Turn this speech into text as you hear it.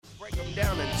Break them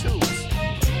down in twos.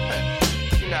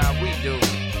 You know how we do.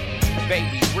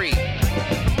 Baby Reed.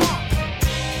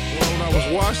 Well, when I was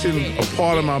washing a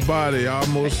part of my body, I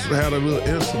almost had a little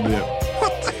incident.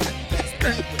 What the heck are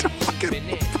you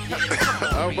talking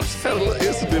about? I almost had a little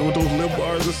incident with those little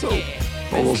bars of soap.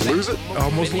 Almost lose it. I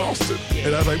almost lost it.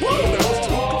 And I was like, whoa, that was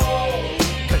too cool.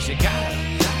 'Cause you gotta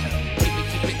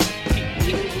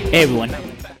keep it. Hey everyone,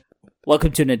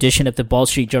 welcome to an edition of the Ball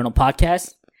Street Journal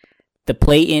podcast. The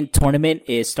play-in tournament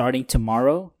is starting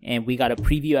tomorrow, and we got a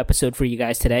preview episode for you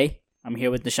guys today. I'm here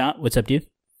with Nishant. What's up, dude?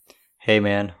 Hey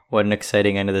man, what an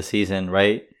exciting end of the season,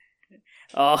 right?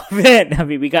 Oh man, I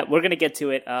mean, we're gonna get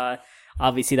to it.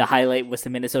 Obviously, the highlight was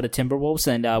the Minnesota Timberwolves,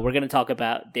 and we're gonna talk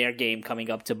about their game coming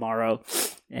up tomorrow,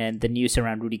 and the news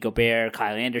around Rudy Gobert,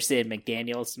 Kyle Anderson,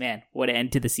 McDaniels. Man, what an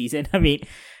end to the season! I mean,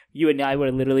 you and I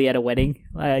were literally at a wedding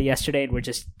yesterday, and we're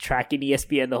just tracking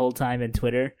ESPN the whole time and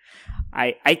Twitter.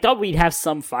 I thought we'd have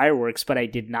some fireworks, but I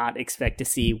did not expect to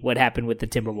see what happened with the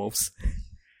Timberwolves.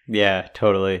 Yeah,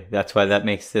 totally. That's why that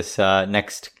makes this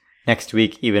next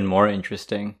week even more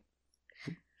interesting.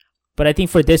 But I think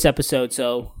for this episode,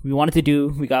 so we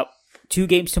got 2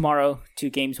 games tomorrow, 2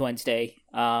 games Wednesday,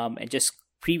 and just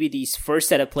preview these first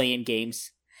set of play-in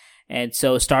games. And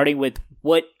so starting with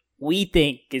what we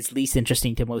think is least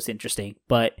interesting to most interesting,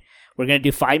 but we're going to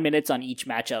do 5 minutes on each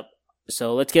matchup.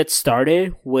 So let's get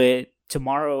started with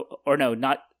tomorrow, or no,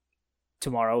 not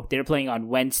tomorrow. They're playing on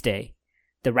Wednesday.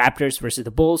 The Raptors versus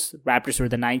the Bulls. Raptors were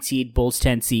the 9 seed, Bulls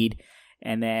 10 seed,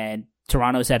 and then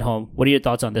Toronto's at home. What are your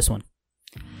thoughts on this one?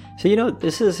 So,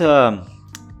 this is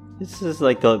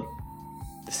like the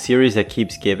series that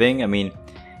keeps giving. I mean,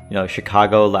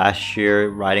 Chicago last year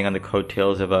riding on the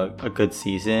coattails of a good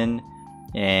season,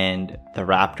 and the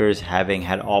Raptors having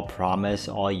had all promise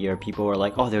all year. People were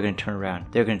like, oh, they're going to turn around.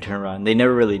 They're going to turn around. They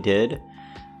never really did.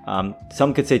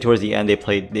 Some could say towards the end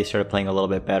they started playing a little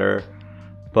bit better,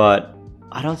 but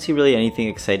I don't see really anything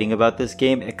exciting about this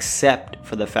game except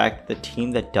for the fact that the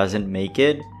team that doesn't make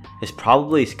it is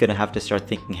probably going to have to start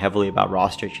thinking heavily about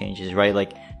roster changes, right?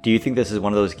 Like, do you think this is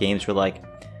one of those games where like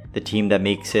the team that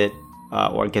makes it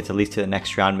or gets at least to the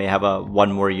next round may have a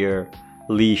one more year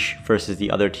leash versus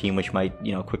the other team, which might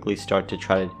quickly start to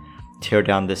try to tear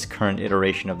down this current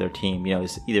iteration of their team?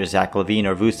 It's either Zach LaVine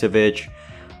or Vucevic,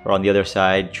 or on the other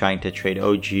side trying to trade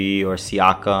OG or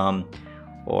Siakam,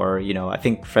 or I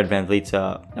think Fred VanVleet's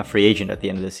a free agent at the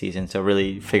end of the season, so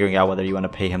really figuring out whether you want to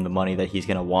pay him the money that he's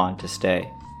going to want to stay.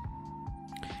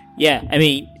 Yeah, I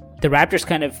mean, the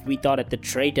Raptors we thought at the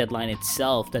trade deadline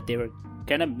itself that they were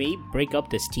gonna break up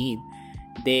this team.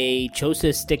 They chose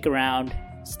to stick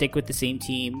with the same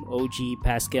team. OG,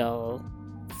 Pascal,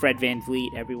 Fred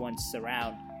VanVleet, everyone's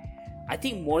around. I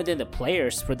think more than the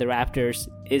players for the Raptors,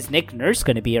 is Nick Nurse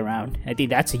going to be around? I think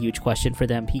that's a huge question for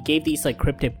them. He gave these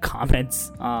cryptic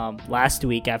comments last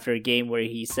week after a game where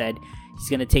he said he's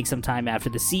going to take some time after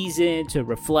the season to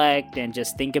reflect and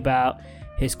just think about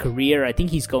his career. I think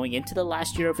he's going into the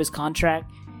last year of his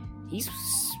contract. He's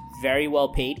very well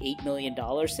paid, $8 million,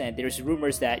 and there's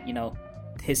rumors that,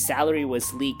 his salary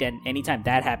was leaked, and anytime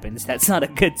that happens, that's not a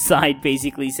good sign,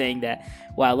 basically saying that,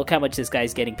 wow, look how much this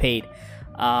guy's getting paid.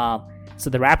 So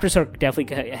the Raptors are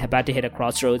definitely about to hit a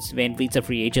crossroads. VanVleet's a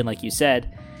free agent, like you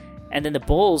said. And then the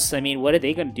Bulls, I mean, what are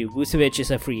they going to do? Vucevic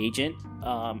is a free agent.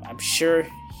 I'm sure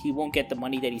he won't get the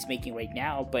money that he's making right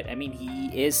now, but I mean, he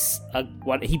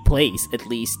plays at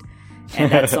least,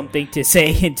 and that's something to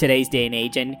say in today's day and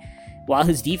age. And while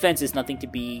his defense is nothing to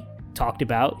be talked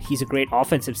about, he's a great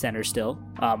offensive center still.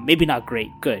 Maybe not great,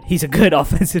 good. He's a good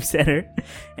offensive center,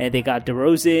 and they got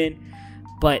DeRozan.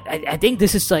 But I think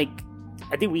this is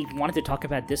I think we wanted to talk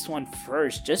about this one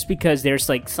first, just because there's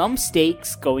some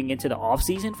stakes going into the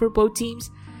offseason for both teams.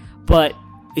 But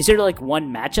is there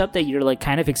one matchup that you're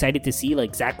kind of excited to see,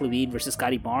 like Zach LaVine versus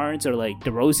Scotty Barnes, or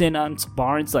DeRozan on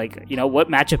Barnes? What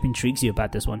matchup intrigues you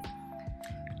about this one?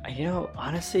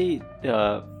 Honestly,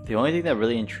 the only thing that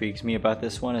really intrigues me about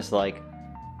this one is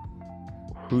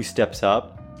who steps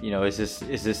up. Is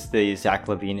this the Zach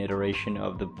LaVine iteration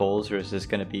of the Bulls, or is this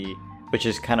going to be, which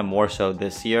is kind of more so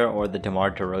this year, or the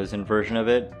DeMar DeRozan version of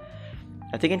it?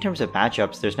 I think in terms of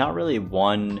matchups, there's not really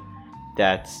one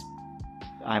that's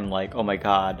I'm like, oh my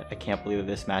god, I can't believe that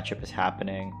this matchup is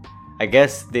happening. I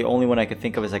guess the only one I could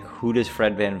think of is who does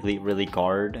Fred VanVleet really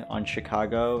guard on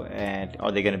Chicago, and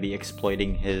are they going to be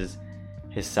exploiting his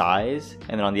size?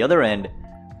 And then on the other end,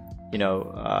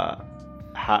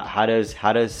 how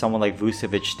does someone like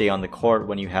Vucevic stay on the court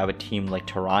when you have a team like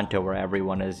Toronto where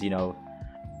everyone is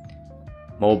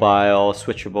mobile,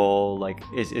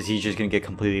 switchable? Is he just going to get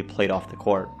completely played off the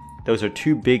court? Those are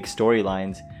two big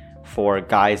storylines for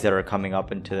guys that are coming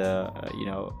up into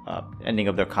the ending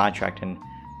of their contract and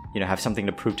have something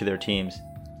to prove to their teams.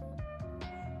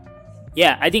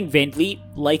 Yeah, I think Van Vliet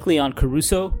likely on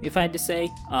Caruso, if I had to say,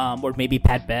 or maybe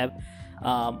Pat Bev.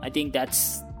 I think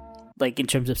that's like in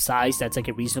terms of size, that's like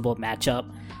a reasonable matchup.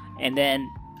 And then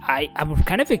I'm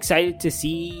kind of excited to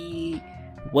see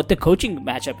what the coaching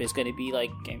matchup is going to be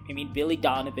like. I mean, Billy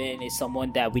Donovan is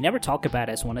someone that we never talk about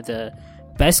as one of the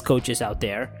best coaches out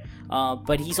there.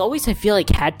 But he's always, I feel like,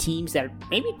 had teams that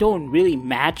maybe don't really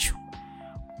match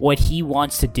what he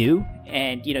wants to do.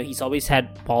 And, he's always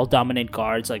had ball-dominant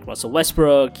guards like Russell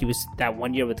Westbrook. He was that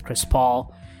 1 year with Chris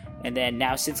Paul. And then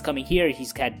now since coming here,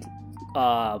 he's had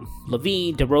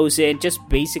Levine, DeRozan, just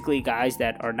basically guys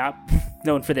that are not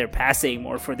known for their passing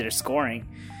or for their scoring.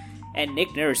 And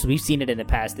Nick Nurse, we've seen it in the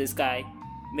past. This guy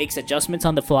makes adjustments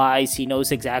on the flies. He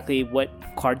knows exactly what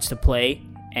cards to play.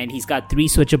 And he's got 3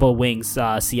 switchable wings,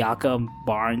 Siakam,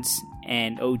 Barnes,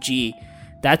 and OG.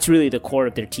 That's really the core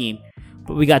of their team.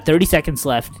 But we got 30 seconds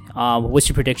left. What's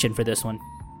your prediction for this one?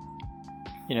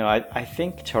 I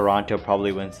think Toronto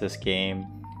probably wins this game.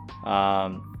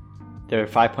 They're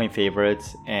 5-point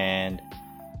favorites, and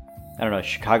I don't know,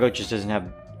 Chicago just doesn't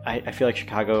have... I feel like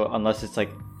Chicago, unless it's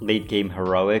like late game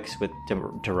heroics with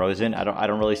DeRozan, I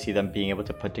don't really see them being able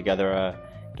to put together a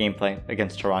game plan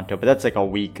against Toronto. But that's like a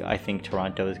week I think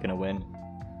Toronto is going to win.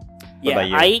 What about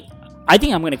you? I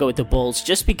think I'm going to go with the Bulls,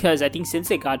 just because I think since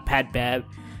they got Pat Bev,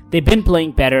 they've been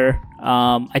playing better.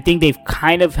 I think they've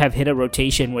kind of have hit a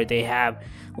rotation where they have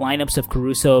lineups of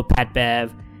Caruso, Pat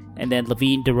Bev, and then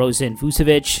Levine, DeRozan,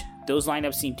 Vucevic. Those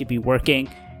lineups seem to be working.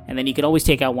 And then you can always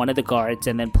take out one of the guards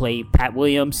and then play Pat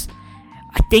Williams.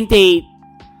 I think they've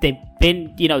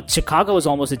been, Chicago was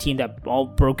almost a team that all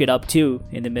broke it up too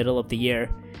in the middle of the year.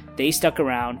 They stuck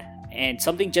around, and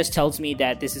something just tells me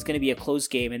that this is going to be a close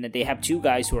game and that they have 2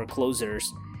 guys who are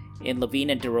closers in Levine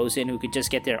and DeRozan who could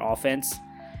just get their offense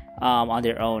on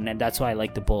their own, and that's why I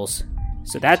like the Bulls.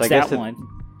 So that's that one.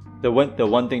 The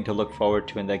one thing to look forward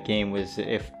to in that game was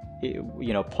if,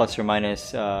 plus or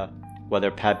minus whether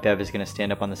Pat Bev is going to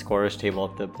stand up on the scorer's table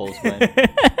if the Bulls win.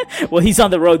 Well, he's on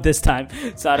the road this time,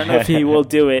 so I don't know if he will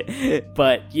do it.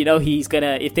 But, he's going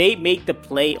to... If they make the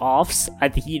playoffs, I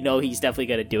think he's definitely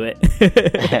going to do it.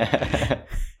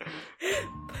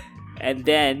 And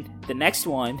then the next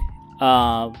one,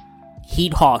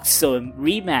 Heat Hawks. So a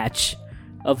rematch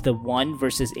of the 1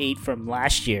 versus 8 from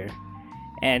last year.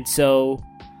 And so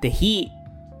the Heat...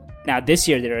 Now, this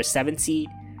year, they're a 7 seed.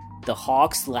 The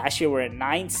Hawks last year were a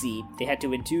 9 seed. They had to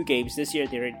win 2 games. This year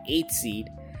they're an 8 seed.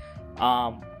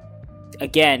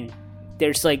 Again,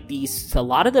 there's like these... A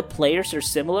lot of the players are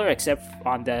similar, except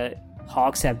on the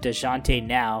Hawks have DeJounte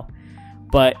now.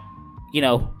 But,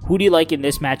 who do you like in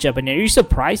this matchup? And are you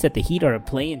surprised that the Heat are a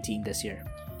play-in team this year?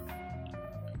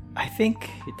 I think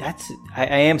I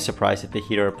am surprised that the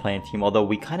Heat are a play-in team, although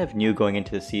we kind of knew going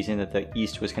into the season that the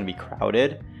East was going to be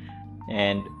crowded.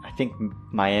 And I think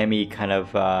Miami kind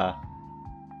of,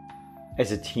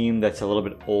 as a team that's a little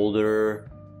bit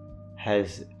older,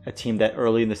 has a team that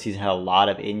early in the season had a lot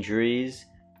of injuries.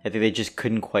 I think they just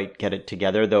couldn't quite get it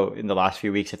together, though in the last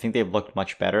few weeks, I think they've looked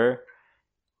much better.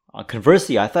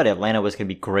 Conversely, I thought Atlanta was going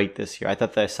to be great this year. I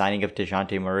thought the signing of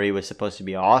DeJounte Murray was supposed to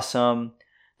be awesome.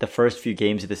 The first few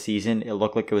games of the season, it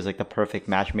looked like it was like the perfect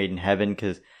match made in heaven,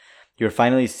 because you're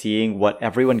finally seeing what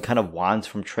everyone kind of wants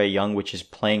from Trae Young, which is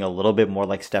playing a little bit more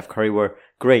like Steph Curry, where,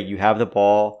 great, you have the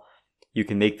ball, you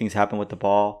can make things happen with the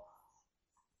ball.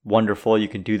 Wonderful, you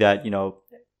can do that,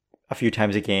 a few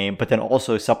times a game, but then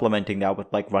also supplementing that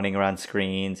with like running around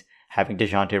screens, having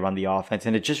DeJounte run the offense,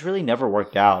 and it just really never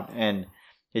worked out. And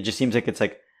it just seems like it's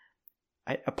like,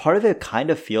 a part of it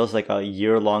kind of feels like a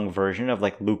year-long version of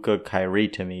like Luka Kyrie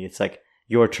to me. It's like,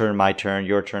 your turn, my turn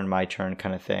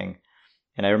kind of thing.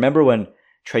 And I remember when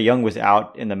Trae Young was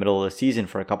out in the middle of the season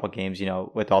for a couple of games,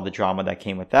 with all the drama that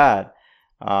came with that,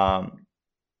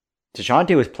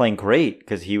 DeJounte was playing great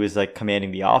because he was like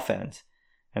commanding the offense.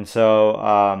 And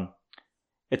so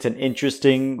it's an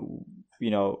interesting,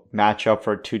 matchup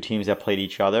for 2 teams that played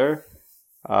each other.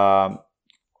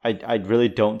 I really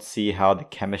don't see how the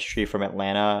chemistry from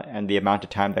Atlanta and the amount of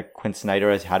time that Quinn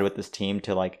Snyder has had with this team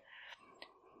to like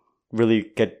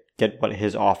really get what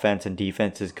his offense and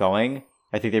defense is going.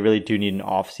 I think they really do need an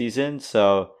off season.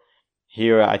 So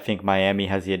here, I think Miami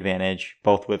has the advantage,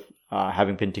 both with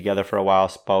having been together for a while.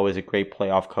 Spo is a great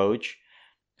playoff coach.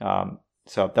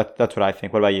 So that's what I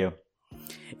think. What about you?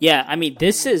 Yeah, I mean,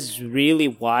 this is really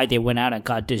why they went out and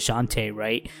got DeJounte,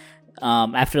 right?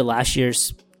 After last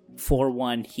year's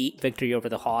 4-1 Heat victory over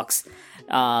the Hawks.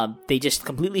 they just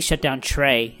completely shut down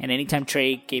Trey, and anytime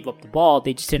Trey gave up the ball,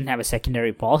 they just didn't have a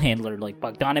secondary ball handler. Like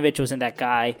Bogdanovich wasn't that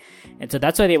guy, and so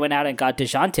that's why they went out and got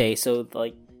DeJounte. So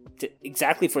like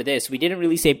exactly for this, we didn't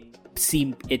really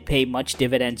see it pay much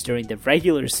dividends during the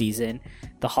regular season.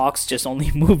 The Hawks just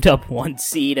only moved up 1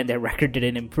 seed, and their record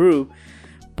didn't improve.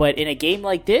 But in a game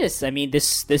like this, I mean,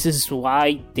 this is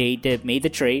why they made the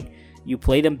trade. You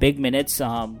play them big minutes.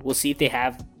 We'll see if they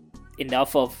have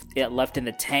enough of it left in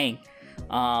the tank.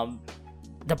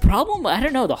 The problem, I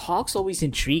don't know, the Hawks always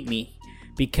intrigue me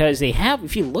because they have,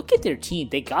 if you look at their team,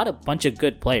 they got a bunch of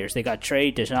good players. They got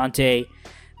Trey, DeJounte,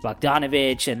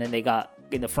 Bogdanovich, and then they got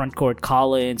in the front court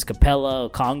Collins, Capella,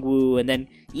 Kongwu, and then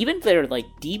even their like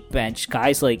deep bench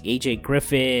guys like AJ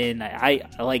Griffin. I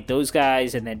like those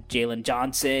guys, and then Jalen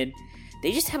Johnson.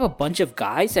 They just have a bunch of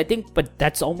guys, I think, but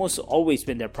that's almost always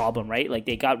been their problem, right? Like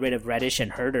they got rid of Reddish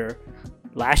and Herter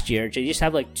last year. They just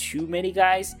have like too many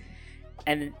guys,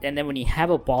 and then when you have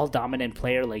a ball dominant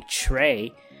player like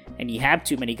Trey, and you have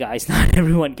too many guys, not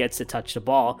everyone gets to touch the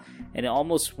ball, and it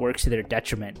almost works to their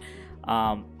detriment.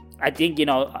 I think,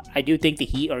 I do think the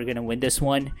Heat are going to win this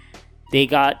one.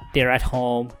 They're at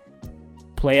home.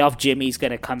 Playoff Jimmy's going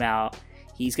to come out.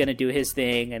 He's going to do his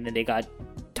thing. And then they got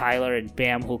Tyler and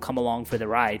Bam who'll come along for the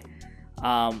ride.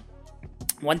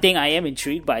 One thing I am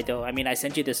intrigued by, though, I mean, I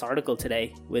sent you this article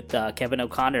today with Kevin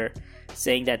O'Connor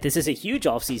saying that this is a huge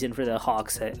offseason for the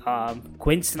Hawks.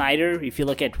 Quinn Snyder, if you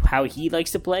look at how he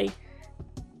likes to play,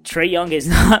 Trae Young is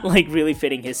not like really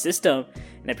fitting his system,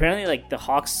 and apparently like the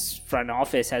Hawks front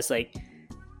office has like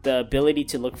the ability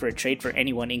to look for a trade for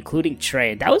anyone, including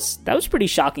Trae. That was pretty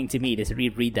shocking to me to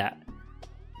read that.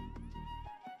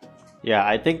 Yeah,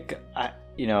 I think I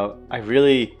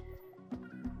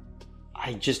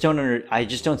just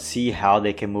don't see how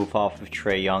they can move off of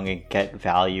Trae Young and get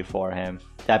value for him.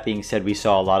 That being said, we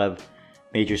saw a lot of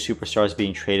major superstars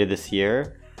being traded this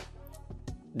year.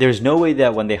 There's no way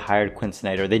that when they hired Quinn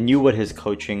Snyder, they knew what his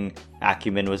coaching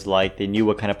acumen was like. They knew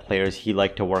what kind of players he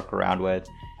liked to work around with.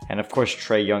 And of course,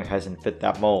 Trae Young hasn't fit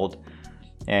that mold.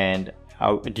 And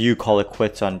do you call it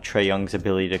quits on Trae Young's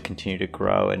ability to continue to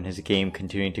grow and his game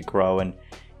continuing to grow and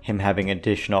him having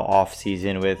additional off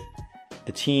season with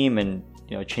the team and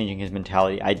changing his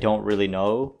mentality? I don't really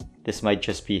know. This might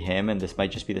just be him, and this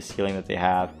might just be the ceiling that they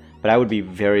have. But I would be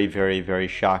very, very, very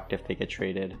shocked if they get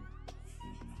traded.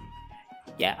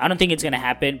 Yeah, I don't think it's going to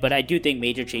happen, but I do think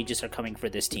major changes are coming for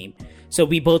this team. So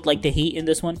we both like the Heat in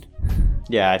this one?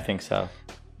 Yeah, I think so.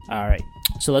 All right.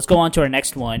 So let's go on to our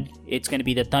next one. It's going to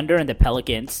be the Thunder and the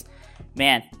Pelicans.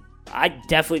 Man, I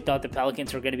definitely thought the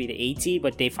Pelicans were going to be the 8 seed,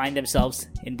 but they find themselves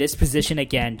in this position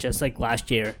again, just like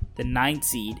last year, the 9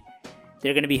 seed.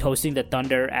 They're going to be hosting the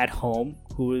Thunder at home,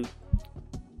 who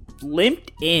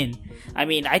limped in. I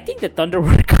mean, I think the Thunder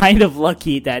were kind of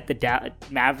lucky that the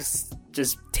Mavs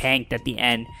just tanked at the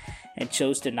end and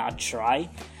chose to not try.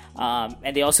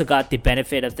 And they also got the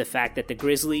benefit of the fact that the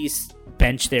Grizzlies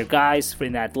benched their guys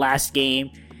in that last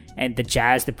game and the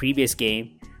Jazz the previous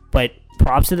game. But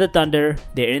props to the Thunder.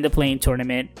 They're in the play-in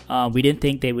tournament. We didn't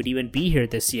think they would even be here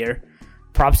this year.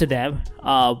 Props to them.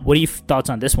 What are your thoughts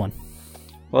on this one?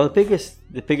 Well,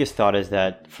 the biggest thought is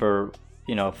that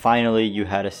finally you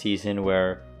had a season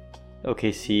where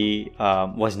OKC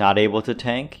was not able to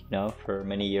tank. For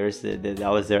many years that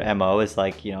was their MO. Is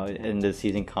like and the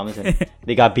season comes and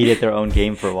they got beat at their own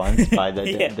game for once by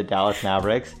the Dallas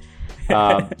Mavericks.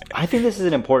 I think this is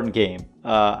an important game.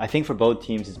 I think for both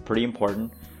teams it's pretty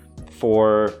important.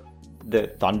 For the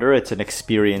Thunder, it's an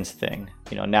experience thing.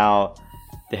 Now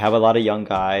they have a lot of young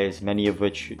guys, many of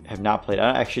which have not played.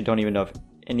 I actually don't even know if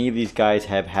any of these guys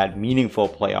have had meaningful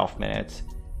playoff minutes.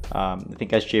 I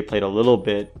think SJ played a little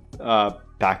bit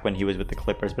back when he was with the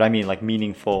Clippers, but I mean like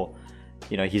meaningful.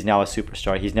 He's now a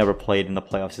superstar. He's never played in the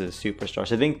playoffs as a superstar.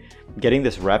 So I think getting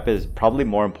this rep is probably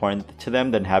more important to them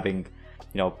than having,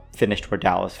 finished where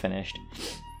Dallas finished.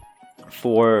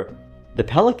 For the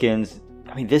Pelicans,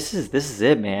 I mean, this is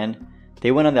it, man.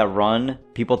 They went on that run.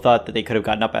 People thought that they could have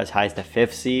gotten up as high as the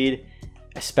 5th seed,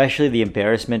 especially the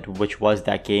embarrassment which was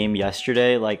that game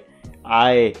yesterday. Like,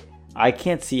 I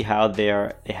can't see how they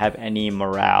have any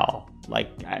morale. Like,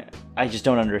 I just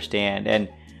don't understand. And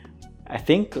I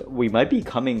think we might be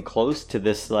coming close to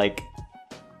this, like,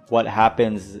 what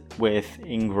happens with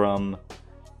Ingram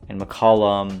and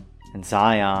McCollum and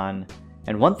Zion.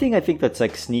 And one thing I think that's,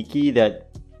 like, sneaky that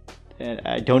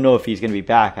I don't know if he's going to be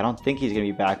back. I don't think he's going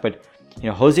to be back. But,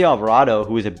 Jose Alvarado,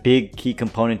 who was a big key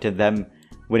component to them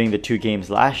winning the 2 games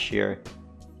last year,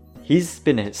 he's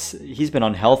been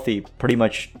unhealthy pretty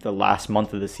much the last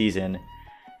month of the season.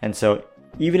 And so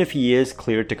even if he is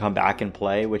cleared to come back and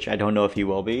play, which I don't know if he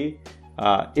will be,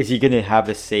 is he going to have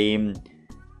the same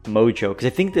mojo? Because I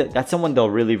think that's someone they'll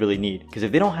really, really need. Because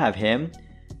if they don't have him,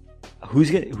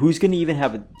 who's going to even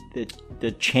have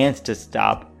the chance to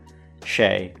stop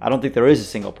Shea? I don't think there is a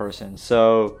single person.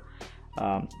 So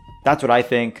that's what I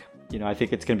think. I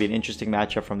think it's going to be an interesting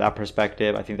matchup from that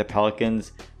perspective. I think the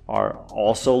Pelicans are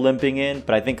also limping in,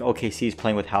 but I think OKC is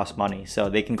playing with house money, so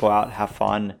they can go out, have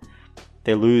fun.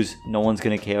 They lose, no one's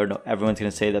going to care. Everyone's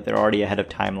going to say that they're already ahead of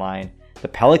timeline. The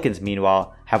Pelicans,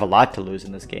 meanwhile, have a lot to lose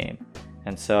in this game,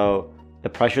 and so the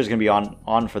pressure is going to be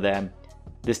on for them.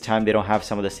 This time they don't have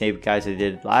some of the same guys they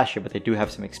did last year, but they do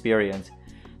have some experience.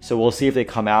 So we'll see if they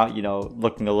come out,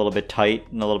 looking a little bit tight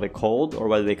and a little bit cold, or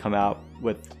whether they come out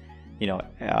with,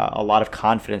 a lot of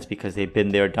confidence because they've been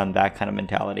there, done that kind of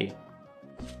mentality.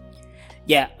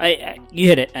 Yeah, you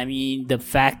hit it. I mean, the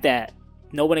fact that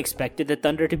no one expected the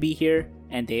Thunder to be here,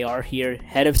 and they are here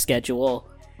ahead of schedule.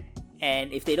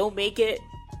 And if they don't make it,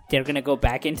 they're gonna go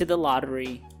back into the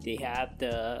lottery.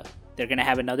 They're gonna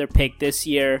have another pick this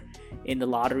year in the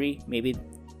lottery. Maybe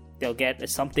they'll get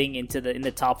something in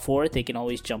the top 4. They can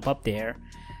always jump up there.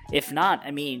 If not,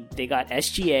 I mean, they got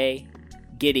SGA,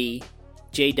 Giddey,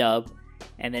 J-Dub,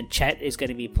 and then Chet is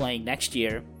gonna be playing next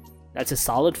year. That's a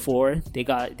solid 4. They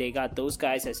got those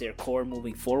guys as their core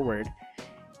moving forward.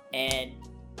 And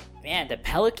man, the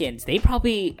Pelicans, they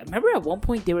probably, remember at one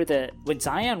point when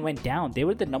Zion went down, they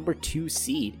were the number 2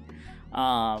 seed.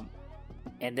 And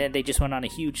then they just went on a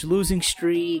huge losing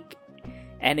streak.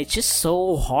 And it's just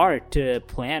so hard to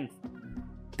plan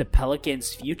the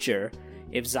Pelicans' future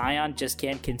if Zion just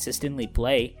can't consistently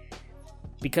play.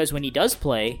 Because when he does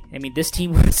play, I mean, this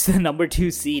team was the number 2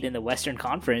 seed in the Western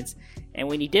Conference. And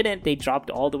when he didn't, they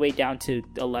dropped all the way down to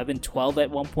 11-12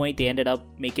 at one point. They ended up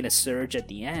making a surge at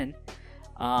the end.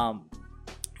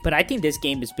 But I think this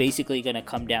game is basically going to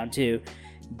come down to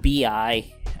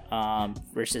BI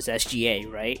versus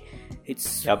SGA, right?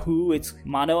 It's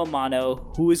mano a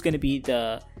mano. Who is going to be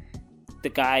the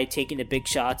guy taking the big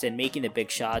shots and making the big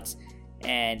shots?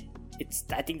 And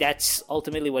I think that's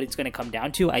ultimately what it's going to come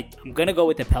down to. I'm going to go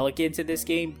with the Pelicans in this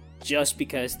game just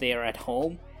because they are at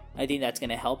home. I think that's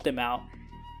going to help them out.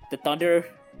 The Thunder,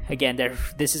 again,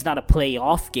 this is not a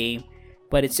playoff game,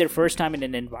 but it's their first time in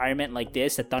an environment like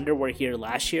this. The Thunder were here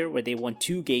last year where they won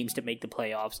 2 games to make the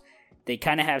playoffs. They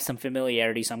kind of have some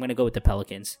familiarity, so I'm going to go with the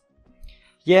Pelicans.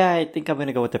 Yeah, I think I'm going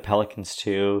to go with the Pelicans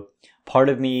too. Part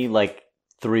of me,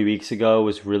 3 weeks ago,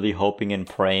 was really hoping and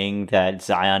praying that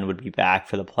Zion would be back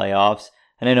for the playoffs.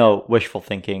 And I know, wishful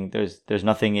thinking, there's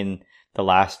nothing in the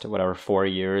last, 4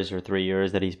 years or 3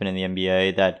 years that he's been in the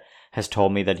NBA that has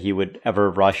told me that he would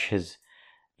ever rush his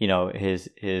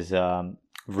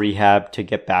rehab to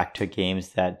get back to games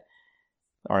that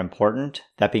are important.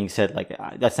 That being said,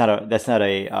 that's not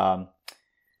a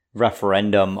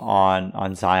referendum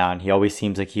on Zion. He always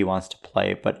seems like he wants to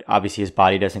play, but obviously his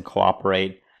body doesn't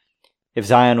cooperate. If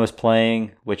Zion was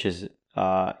playing, which is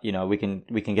we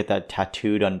can get that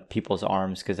tattooed on people's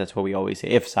arms because that's what we always say.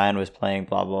 If Zion was playing,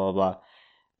 blah blah blah blah,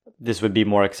 this would be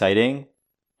more exciting.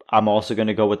 I'm also going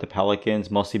to go with the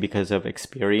Pelicans, mostly because of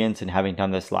experience and having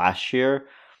done this last year.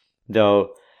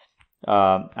 Though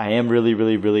I am really,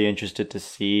 really, really interested to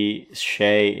see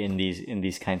Shea in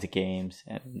these kinds of games,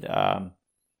 and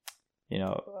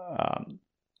we'll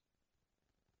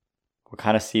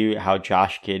kind of see how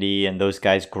Josh Giddey and those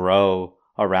guys grow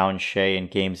around Shea in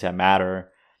games that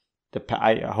matter.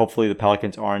 Hopefully the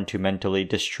Pelicans aren't too mentally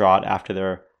distraught after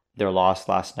their loss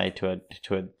last night to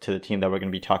the team that we're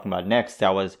going to be talking about next.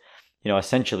 That was,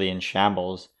 essentially in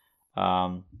shambles.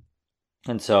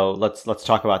 And so let's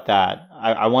talk about that.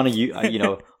 I want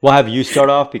to, we'll have you start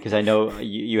off because I know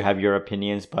you have your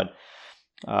opinions, but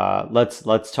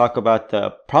let's talk about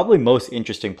the probably most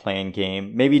interesting play-in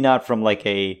game. Maybe not from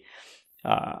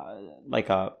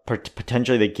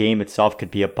potentially the game itself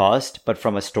could be a bust, but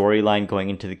from a storyline going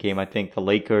into the game, I think the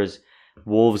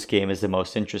Lakers-Wolves game is the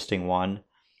most interesting one.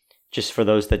 Just for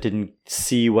those that didn't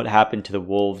see what happened to the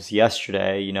Wolves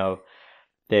yesterday,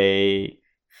 they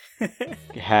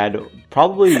had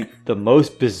probably the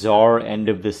most bizarre end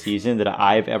of the season that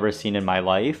I've ever seen in my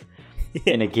life.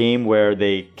 In a game where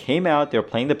they came out, they were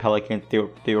playing the Pelicans.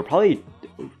 They were probably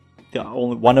the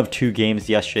only one of 2 games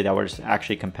yesterday that was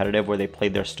actually competitive where they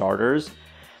played their starters.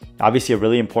 Obviously a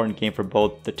really important game for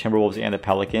both the Timberwolves and the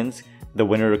Pelicans. The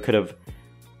winner could have,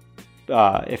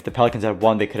 if the Pelicans had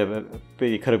won, they could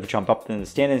have jumped up in the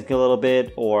standings a little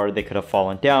bit, or they could have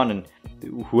fallen down. And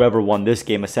whoever won this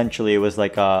game, essentially, it was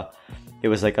like a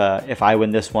if I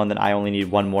win this one, then I only need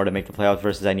 1 more to make the playoffs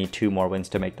versus I need 2 more wins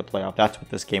to make the playoff. That's what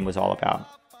this game was all about.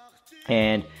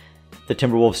 And the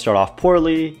Timberwolves start off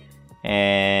poorly.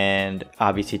 and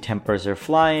obviously tempers are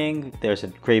flying. There's a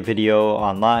great video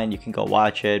online, you can go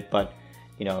watch it. But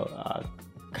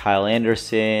Kyle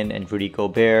Anderson and Rudy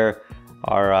Gobert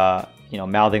are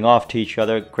mouthing off to each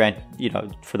other.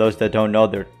 For those that don't know,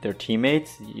 they're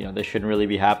teammates. This shouldn't really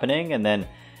be happening. And then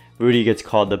Rudy gets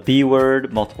called the B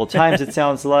word multiple times, it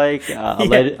sounds like,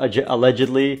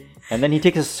 allegedly. And then he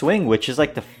takes a swing, which is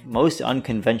like the most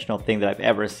unconventional thing that I've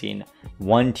ever seen.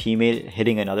 One teammate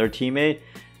hitting another teammate.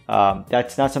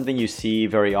 That's not something you see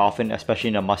very often, especially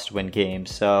in a must-win game.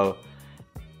 So,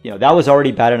 that was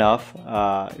already bad enough.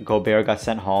 Gobert got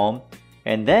sent home.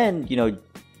 And then, Jaden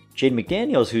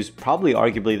McDaniels, who's probably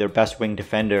arguably their best wing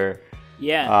defender.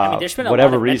 Yeah, there's been a lot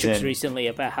of metrics recently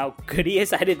about how good he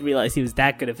is. I didn't realize he was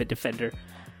that good of a defender.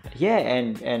 Yeah,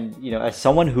 and as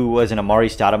someone who was an Amari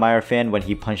Stoudemire fan when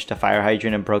he punched a fire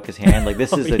hydrant and broke his hand,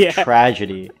 this is a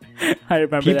tragedy. I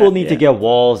remember People need to get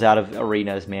walls out of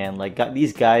arenas, man.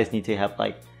 These guys need to have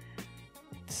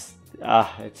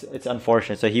it's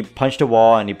unfortunate. So he punched a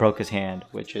wall and he broke his hand,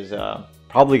 which is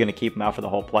probably going to keep him out for the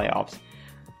whole playoffs.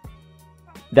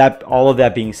 All of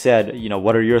that being said,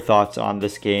 what are your thoughts on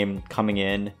this game coming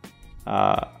in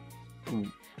as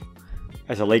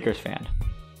a Lakers fan?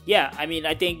 Yeah,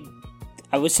 I think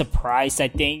I was surprised. I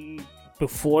think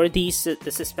before the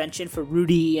suspension for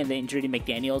Rudy and the injury to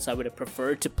McDaniels, I would have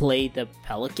preferred to play the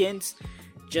Pelicans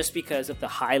just because of the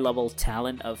high-level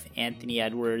talent of Anthony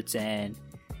Edwards and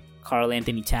Karl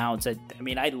Anthony Towns.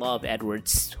 I love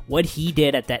Edwards. What he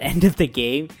did at the end of the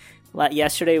game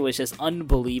yesterday was just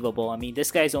unbelievable.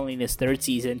 This guy's only in his third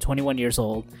season, 21 years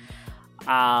old.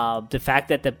 The fact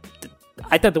that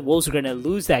I thought the Wolves were going to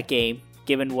lose that game,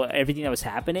 given everything that was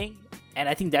happening, and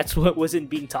I think that's what wasn't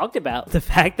being talked about. The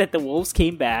fact that the Wolves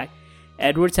came back,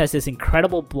 Edwards has this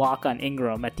incredible block on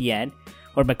Ingram at the end,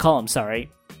 or McCollum, sorry,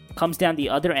 comes down the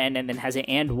other end and then has an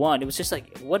and one. It was just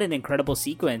what an incredible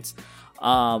sequence.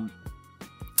 And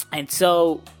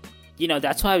so,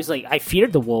 that's why I was I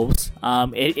feared the Wolves.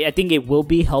 I think it will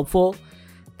be helpful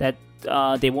that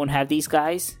they won't have these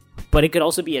guys, but it could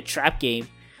also be a trap game.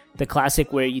 The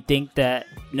classic where you think that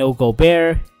no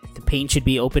Gobert, the paint should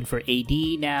be open for AD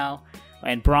now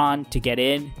and Bron to get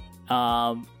in.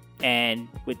 And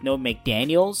with no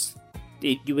McDaniels,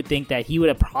 you would think that he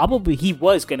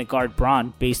was going to guard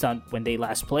Bron based on when they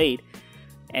last played.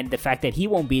 And the fact that he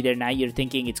won't be there, now you're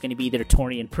thinking it's going to be either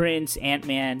Taurean Prince,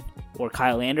 Ant-Man, or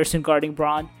Kyle Anderson guarding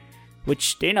Bron,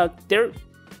 which,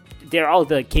 they're all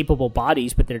the capable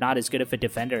bodies, but they're not as good of a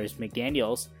defender as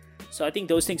McDaniels. So I think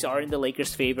those things are in the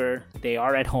Lakers' favor. They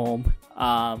are at home.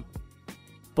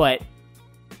 But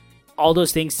all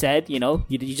those things said, you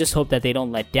just hope that they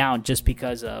don't let down just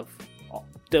because of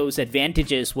those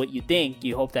advantages. What you think,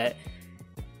 you hope that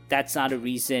that's not a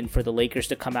reason for the Lakers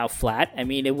to come out flat.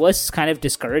 It was kind of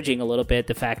discouraging a little bit,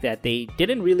 the fact that they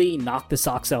didn't really knock the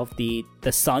socks off the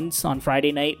Suns on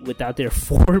Friday night without their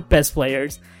 4 best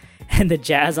players, and the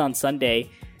Jazz on Sunday.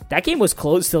 That game was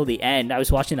close till the end. I was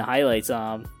watching the highlights.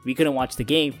 We couldn't watch the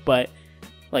game, but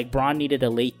Bron needed a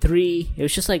late 3. It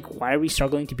was just why are we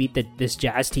struggling to beat this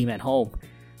Jazz team at home?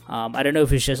 I don't know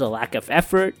if it's just a lack of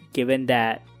effort, given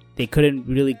that they couldn't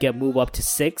really move up to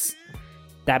 6.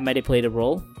 That might have played a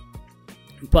role.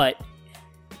 But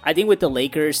I think with the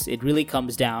Lakers, it really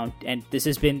comes down, and this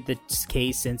has been the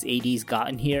case since AD's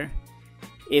gotten here.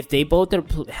 If they both are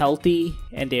healthy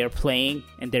and they are playing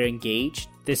and they're engaged,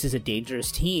 this is a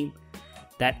dangerous team.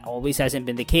 That always hasn't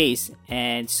been the case.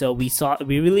 And so we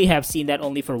really have seen that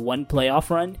only for one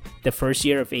playoff run, the first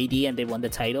year of AD, and they won the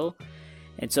title.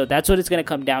 And so that's what it's going to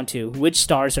come down to. Which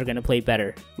stars are going to play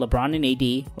better? LeBron and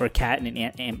AD, or Kat and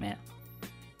Ant-Man?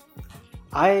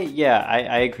 I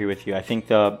agree with you. I think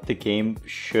the game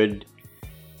should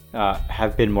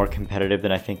have been more competitive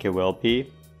than I think it will be.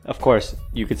 Of course,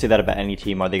 you could say that about any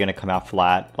team. Are they going to come out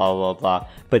flat? Blah, blah, blah.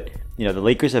 But, the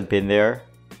Lakers have been there.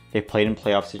 They've played in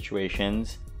playoff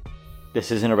situations.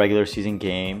 This isn't a regular season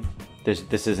game.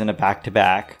 This isn't a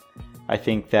back-to-back. I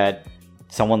think that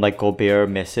someone like Gobert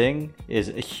missing is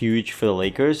huge for the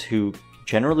Lakers, who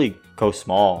generally go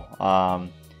small.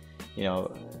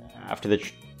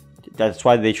 That's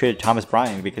why they traded Thomas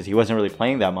Bryant, because he wasn't really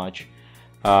playing that much.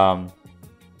 And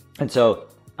so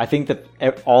I think that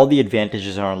all the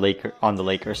advantages are on the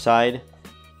Lakers side.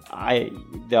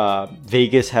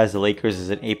 Vegas has the Lakers as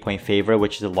an 8-point favorite,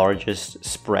 which is the largest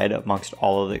spread amongst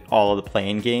all of the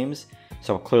play-in games.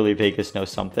 So clearly Vegas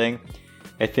knows something.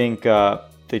 I think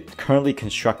the currently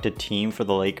constructed team for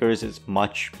the Lakers is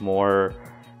much more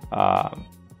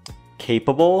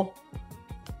capable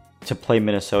to play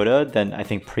Minnesota than I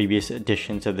think previous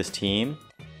editions of this team.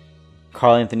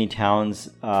 Karl Anthony Towns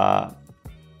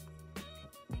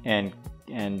and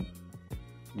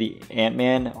the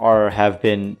Ant-Man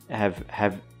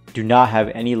do not have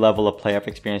any level of playoff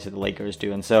experience that the Lakers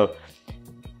do. And so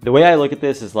the way I look at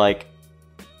this is like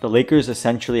the Lakers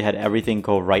essentially had everything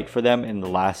go right for them in the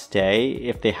last day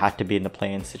if they had to be in the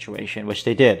play-in situation, which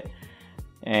they did.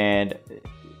 And,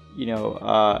 you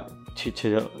know,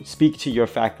 to speak to your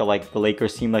fact that like the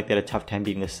Lakers seemed like they had a tough time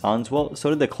beating the Suns, well, so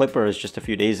did the Clippers just a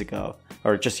few days ago,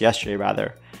 or just yesterday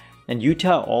rather. And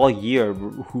Utah all year,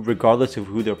 who regardless of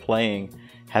who they're playing,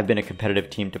 have been a competitive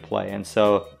team to play. And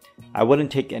so I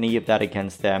wouldn't take any of that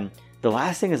against them. The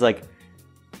last thing is like,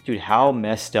 dude, how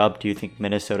messed up do you think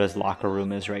Minnesota's locker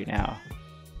room is right now?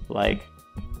 Like,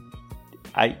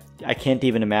 I can't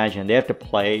even imagine. They have to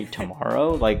play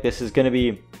tomorrow. Like, this is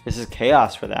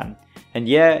chaos for them. And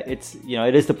yeah, it's, you know,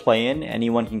 it is the play-in.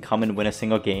 Anyone can come and win a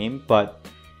single game. But,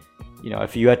 you know,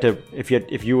 if you were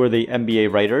the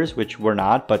NBA writers, which we're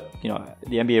not, but, you know,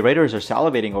 the NBA writers are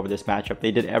salivating over this matchup.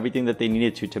 They did everything that they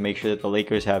needed to make sure that the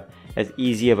Lakers have as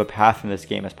easy of a path in this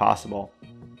game as possible.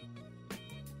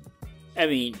 I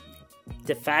mean,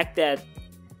 the fact that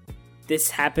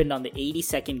this happened on the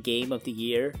 82nd game of the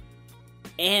year,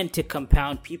 and to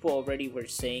compound, people already were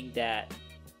saying that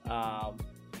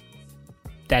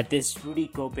that this Rudy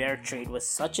Gobert trade was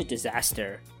such a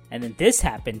disaster, and then this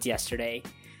happened yesterday.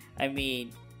 I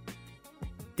mean,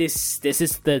 this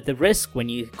is the risk when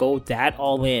you go that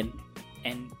all in,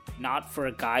 and not for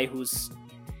a guy who's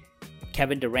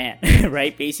Kevin Durant,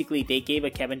 right? Basically, they gave a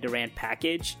Kevin Durant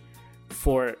package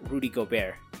for Rudy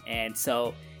Gobert, and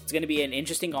so it's going to be an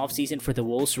interesting offseason for the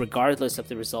Wolves regardless of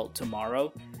the result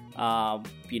tomorrow.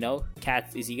 You know, Kat,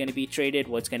 is he going to be traded?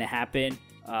 What's going to happen?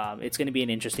 It's going to be an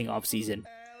interesting offseason.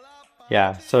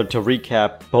 Yeah, so to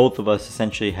recap, both of us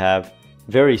essentially have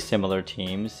very similar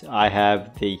teams. I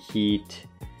have the Heat,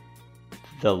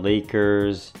 the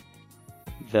Lakers,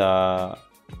 the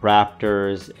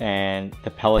Raptors, and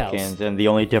the Pelicans, and the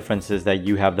only difference is that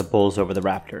you have the Bulls over the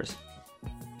Raptors.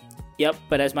 Yep,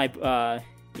 but as my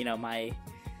my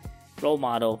role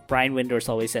model, Brian Windhorst,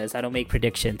 always says, I don't make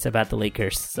predictions about the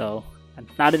Lakers. So,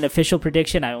 not an official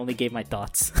prediction. I only gave my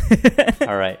thoughts.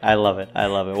 All right. I love it.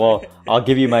 Well, I'll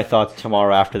give you my thoughts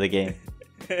tomorrow after the game.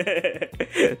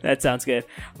 That sounds good.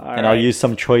 All right. I'll use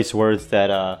some choice words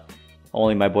that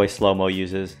only my boy Slow-Mo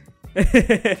uses.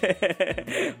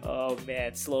 Oh,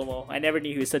 man. Slow-Mo. I never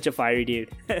knew he was such a fiery dude.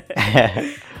 All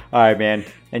right, man.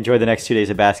 Enjoy the next 2 days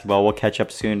of basketball. We'll catch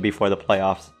up soon before the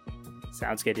playoffs.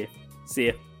 Sounds good, dude. See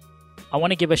ya. I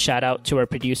want to give a shout out to our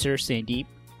producer, Sandeep.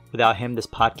 Without him, this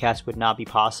podcast would not be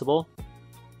possible.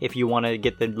 If you want to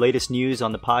get the latest news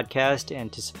on the podcast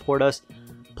and to support us,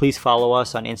 please follow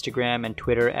us on Instagram and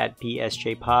Twitter at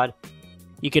BSJPod.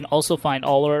 You can also find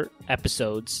all our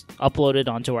episodes uploaded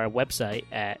onto our website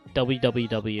at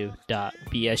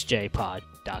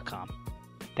www.bsjpod.com.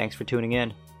 Thanks for tuning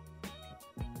in.